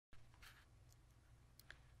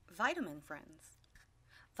Vitamin Friends.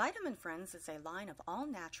 Vitamin Friends is a line of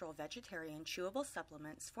all-natural vegetarian chewable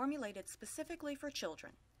supplements formulated specifically for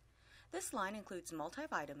children. This line includes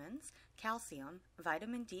multivitamins, calcium,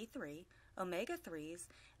 vitamin D3, omega-3s,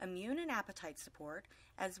 immune and appetite support,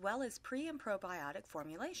 as well as pre- and probiotic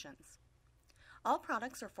formulations. All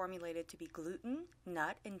products are formulated to be gluten,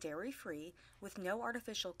 nut, and dairy-free with no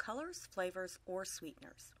artificial colors, flavors, or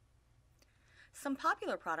sweeteners. Some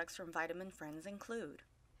popular products from Vitamin Friends include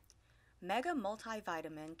Mega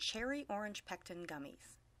Multivitamin Cherry Orange Pectin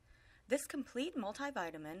Gummies. This complete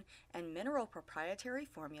multivitamin and mineral proprietary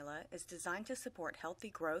formula is designed to support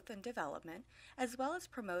healthy growth and development, as well as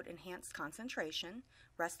promote enhanced concentration,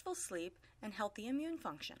 restful sleep, and healthy immune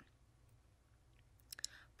function.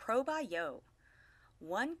 Probio.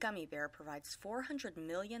 One gummy bear provides 400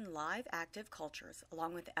 million live active cultures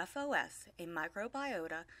along with FOS, a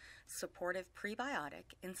microbiota supportive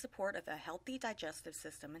prebiotic in support of a healthy digestive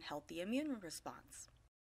system and healthy immune response.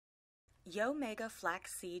 Yo Mega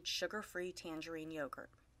Flaxseed Sugar-Free Tangerine Yogurt.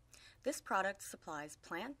 This product supplies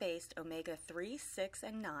plant-based omega-3, 6,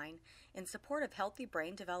 and 9 in support of healthy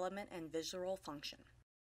brain development and visual function.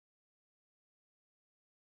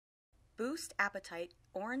 Boost Appetite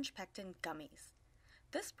Orange Pectin Gummies.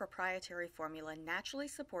 This proprietary formula naturally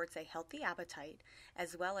supports a healthy appetite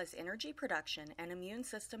as well as energy production and immune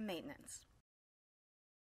system maintenance.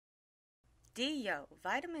 D-Yo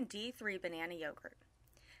Vitamin D3 Banana Yogurt.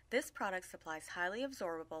 This product supplies highly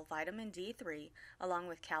absorbable vitamin D3 along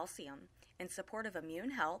with calcium in support of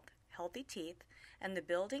immune health, healthy teeth, and the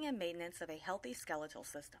building and maintenance of a healthy skeletal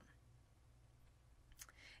system.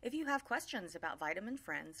 If you have questions about Vitamin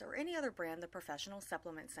Friends or any other brand the Professional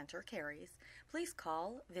Supplement Center carries, please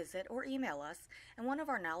call, visit, or email us, and one of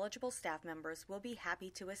our knowledgeable staff members will be happy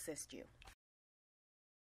to assist you.